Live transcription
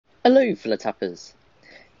Hello, Villa Tappers.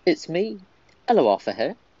 It's me, ElloArfur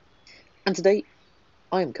here, and today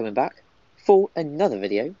I am coming back for another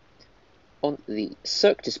video on the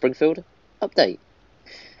Cirque to Springfield update.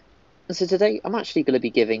 And so today I'm actually going to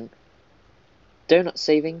be giving donut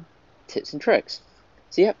saving tips and tricks.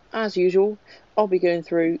 So yeah, as usual, I'll be going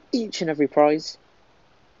through each and every prize,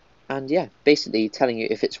 and yeah, basically telling you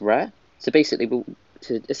if it's rare. So basically,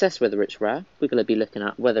 to assess whether it's rare, we're going to be looking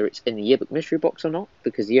at whether it's in the Yearbook mystery box or not,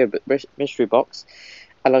 because the Yearbook mystery box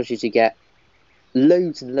allows you to get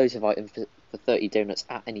loads and loads of items for 30 donuts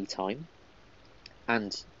at any time,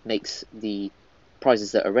 and makes the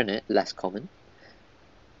prizes that are in it less common.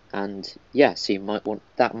 And yeah, so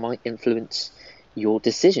that might influence your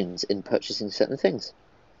decisions in purchasing certain things.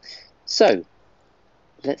 So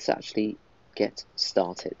let's actually get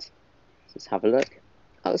started. Let's have a look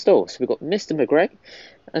at the store. So we've got Mr. McGregor,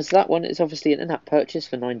 and so that one is obviously an in-app purchase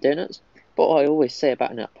for 9 donuts. But what I always say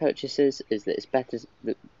about in-app purchases is that it's better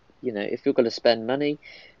that, if you're going to spend money,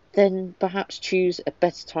 then perhaps choose a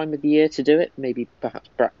better time of the year to do it. Maybe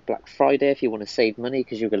perhaps Black Friday if you want to save money,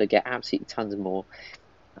 because you're going to get absolutely tons more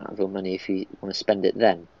out of your money if you want to spend it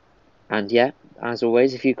then. And yeah, as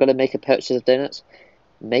always, if you've got to make a purchase of donuts,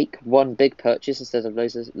 make one big purchase instead of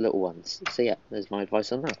loads of little ones. So yeah, there's my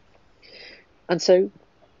advice on that. And so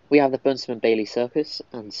we have the Bunsen and Bailey Circus,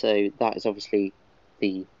 and so that is obviously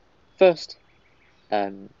the first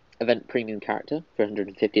event premium character for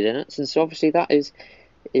 150 donuts, and so obviously that is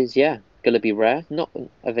yeah, going to be rare, not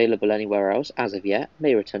available anywhere else as of yet,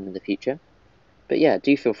 may return in the future. But yeah,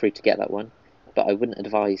 do feel free to get that one, but I wouldn't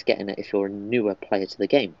advise getting it if you're a newer player to the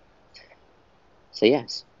game. So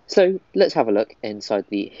yes, so let's have a look inside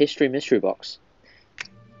the History Mystery Box.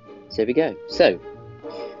 So here we go. So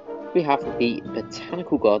we have the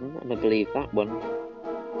Botanical Garden, and I believe that one,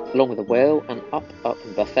 along with the Whale and Up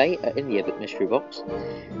and Buffet, are in the Yearbook Mystery Box.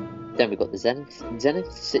 Then we've got the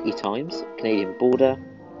Zenith City Times, Canadian Border,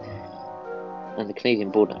 and the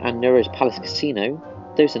Canadian Border, and Nero's Palace Casino.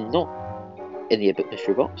 Those are not in the Yearbook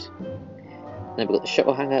Mystery Box. Then we've got the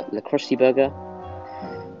Shuttle Hanger, the Krusty Burger,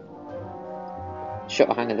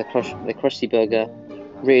 the Krusty Burger,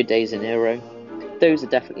 Rio de Janeiro. Those are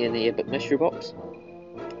definitely in the Yearbook Mystery Box.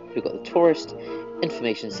 We've got the Tourist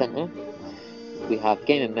Information Centre. We have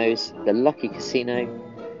Game and Mo's, the Lucky Casino,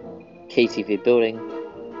 KTV Building,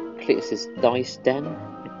 Cletus's Dice Den.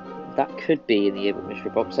 That could be in the Yearbook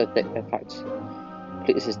Mystery Box. I think, in fact,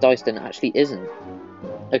 Cletus's Dice Den actually isn't.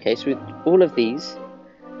 Okay, so with all of these,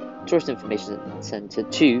 Tourist Information Centre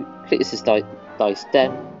to Cletus's Dice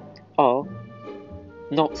Den are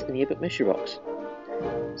not in the Yearbook Mystery Box.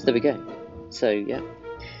 So there we go. So yeah.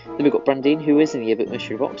 Then we've got Brandine, who is in the Yearbook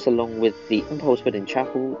Mystery Box, along with the Impulse Wedding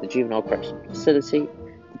Chapel, the Juvenile Correctional Facility,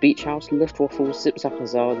 the Beach House, Lift Waffles, Zip Zap and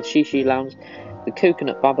Zara, the Shishi Lounge, the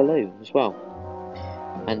Coconut Babylon as well.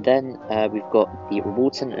 And then we've got the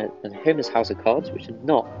Reward Centre and Homer's House of Cards, which are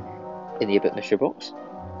not in the Yearbook Mystery Box.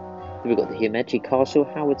 Then we've got the Himeji Castle,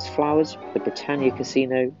 Howard's Flowers, the Britannia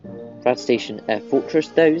Casino, Rad Station Air Fortress.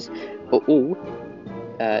 Those are all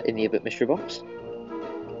in the Yearbook Mystery Box.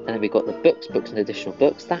 And then we've got the books and additional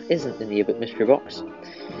books. That isn't in the Yearbook Mystery Box.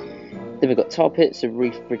 Then we've got Tar Pits, a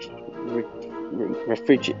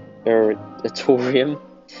refrigeratorium,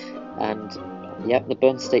 and yep, the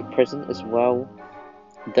Burn State Prison as well.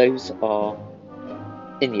 Those are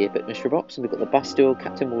in the Yearbook Mystery Box. And we've got the Bastille,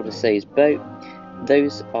 Captain Mordersay's boat.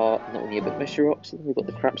 Those are not in the Yearbook Mystery Box. We've got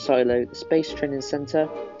the Crap Silo, the Space Training Centre,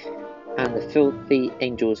 and the Filthy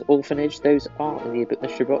Angels Orphanage. Those are in the Yearbook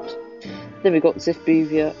Mystery Box. Then we've got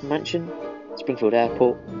Zifbuvia Mansion, Springfield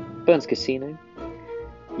Airport, Burns Casino.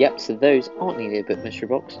 Yep, so those aren't in the Yearbook Mystery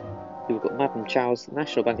Box. Then we've got Madame Chow's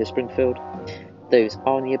National Bank of Springfield. Those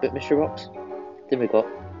are in the Yearbook Mystery Box. Then we've got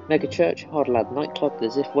Mega Church, Hard Lad Nightclub, the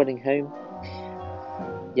Ziff Wedding Home.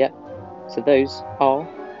 Yep, so those are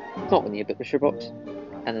not in the Yearbook Mystery Box.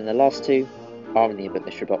 And then the last two are in the Yearbook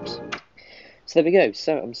Mystery Box. So there we go.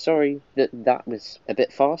 So I'm sorry that was a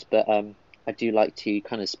bit fast, but I do like to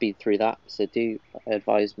kind of speed through that, so do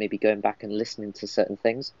advise maybe going back and listening to certain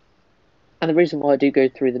things. And the reason why I do go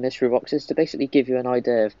through the mystery box is to basically give you an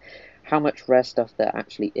idea of how much rare stuff there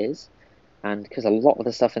actually is, and because a lot of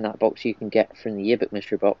the stuff in that box you can get from the Yearbook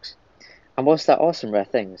mystery box. And whilst there are some rare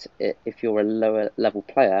things, if you're a lower level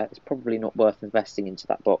player, it's probably not worth investing into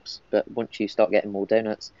that box, but once you start getting more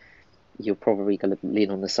donuts, you're probably going to lean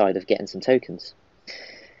on the side of getting some tokens.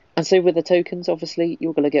 And so with the tokens, obviously,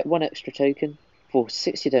 you're going to get one extra token for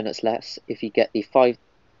 60 donuts less if you get the 5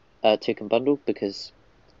 token bundle, because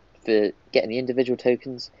for getting the individual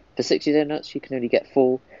tokens for 60 donuts, you can only get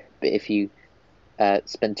 4, but if you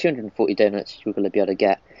spend 240 donuts, you're going to be able to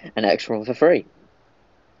get an extra one for free.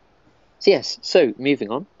 So yes, so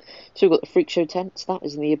moving on. So we've got the Freak Show tent. That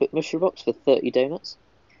is in the Yearbook mystery box for 30 donuts.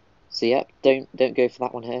 So yeah, don't go for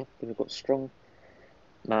that one here. We've got Strong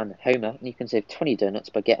Man Homer, and you can save 20 donuts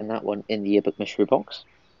by getting that one in the Yearbook mystery box.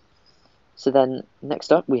 So then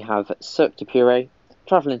next up we have Cirque du Puree,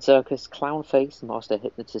 Travelling Circus, Clown Face, Master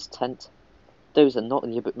Hypnotist tent. Those are not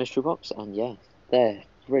in the Yearbook mystery box, and yeah, they're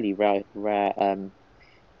really rare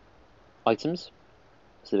items.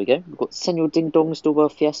 So there we go. We've got Senor Ding Dong's Doorbell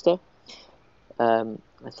Fiesta.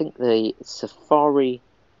 I think the Safari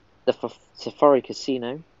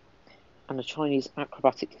Casino, and the Chinese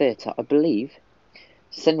Acrobatic Theatre. I believe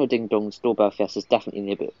Senor Ding Dong's Doorbell Fiesta is definitely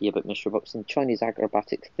in the Yearbook mystery box, and Chinese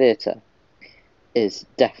Acrobatic Theatre is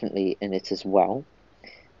definitely in it as well.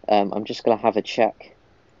 I'm just going to have a check.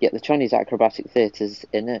 Yeah, the Chinese Acrobatic Theatre's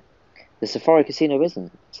in it. The Safari Casino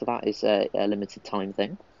isn't, so that is a limited time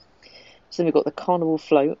thing. So then we've got the Carnival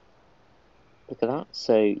Float. Look at that.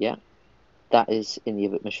 So yeah, that is in the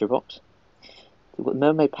Yearbook mystery box. We've got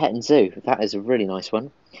Mermaid Pet and Zoo. That is a really nice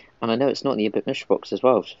one. And I know it's not in the Yearbook mystery box as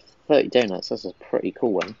well. 30 donuts, that's a pretty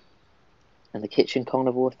cool one. And the Kitchen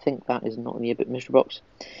Carnival, I think that is not in the Yearbook mystery box.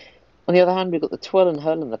 On the other hand, we've got the Twirl and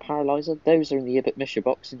Hurl and the Paralyzer. Those are in the Yearbook mystery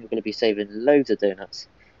box, and you're going to be saving loads of donuts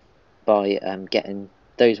by getting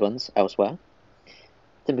those ones elsewhere.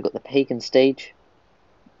 Then we've got the Pagan Stage.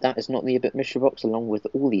 That is not in the Yearbook mystery box, along with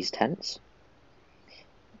all these tents.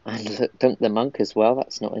 And look, Dunk the Monk as well,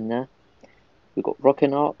 that's not in there. We've got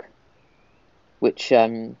Rockin' Ark, which,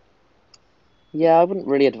 yeah, I wouldn't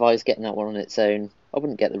really advise getting that one on its own. I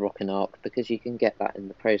wouldn't get the Rockin' Ark, because you can get that in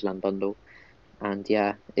the Praise-Land bundle. And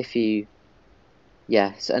yeah, if you...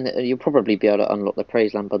 yeah, so, and you'll probably be able to unlock the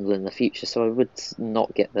Praise-Land bundle in the future, so I would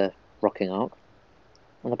not get the Rockin' Ark.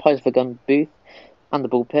 And the Pies for Gun booth and the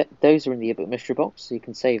Ball Pit, those are in the Yearbook mystery box, so you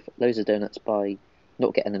can save loads of donuts by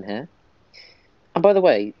not getting them here. And by the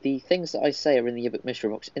way, the things that I say are in the Yearbook mystery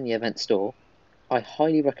box in the event store, I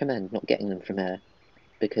highly recommend not getting them from here,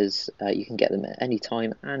 because you can get them at any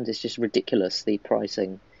time, and it's just ridiculous, the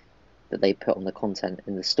pricing that they put on the content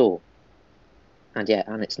in the store. And yeah,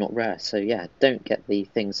 and it's not rare, so yeah, don't get the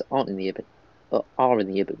things that aren't in the Yearbook, or are in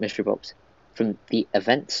the Yearbook mystery box from the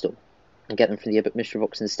event store, and get them from the Yearbook mystery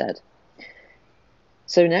box instead.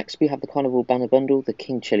 So next we have the Carnival Banner Bundle, the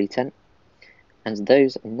King Chili tent, and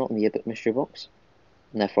those are not in the Yearbook mystery box,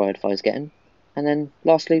 and therefore I advise getting. And then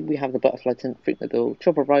lastly we have the Butterfly tent, Freakmobile,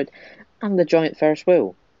 Chopper Ride, and the Giant Ferris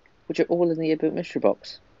Wheel, which are all in the Yearbook mystery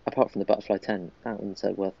box, apart from the Butterfly tent. That one's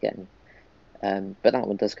worth getting. But that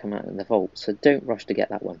one does come out in the vault, so don't rush to get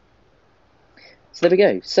that one. So there we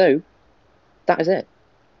go. So that is it.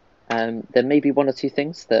 There may be one or two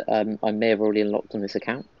things that I may have already unlocked on this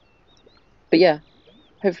account. But yeah,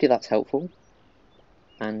 hopefully that's helpful.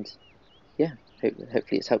 And yeah,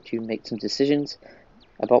 hopefully it's helped you make some decisions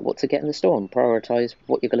about what to get in the store and prioritise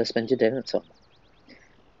what you're going to spend your donuts on.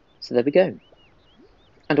 So there we go.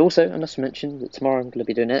 And also, I must mention that tomorrow I'm going to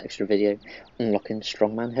be doing an extra video unlocking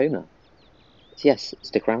Strongman Homer. So yes,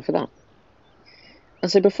 stick around for that.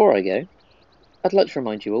 And so before I go, I'd like to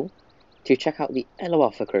remind you all to check out the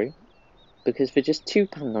ElloArfur Crew, because for just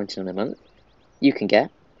 £2.99 a month, you can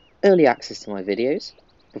get early access to my videos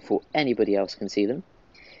before anybody else can see them.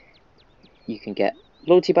 You can get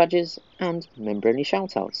loyalty badges and member-only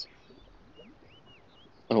shoutouts.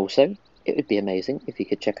 And also, it would be amazing if you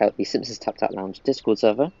could check out the Simpsons Tap Tap Lounge Discord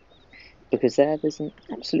server, because there's an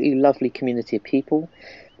absolutely lovely community of people.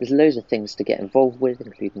 There's loads of things to get involved with,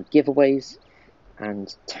 including giveaways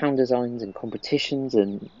and town designs and competitions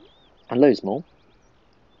and loads more.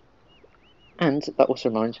 And that also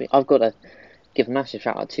reminds me, I've got to give a massive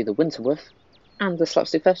shout out to the Winterworth and the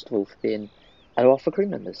Slapstick Festival for being ElloArfur Crew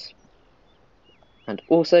members. And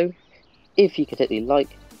also, if you could hit the like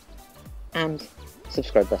and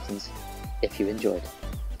subscribe buttons if you enjoyed.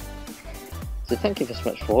 So thank you so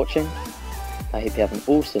much for watching. I hope you have an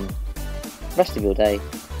awesome rest of your day,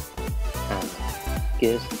 and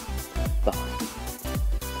goodbye.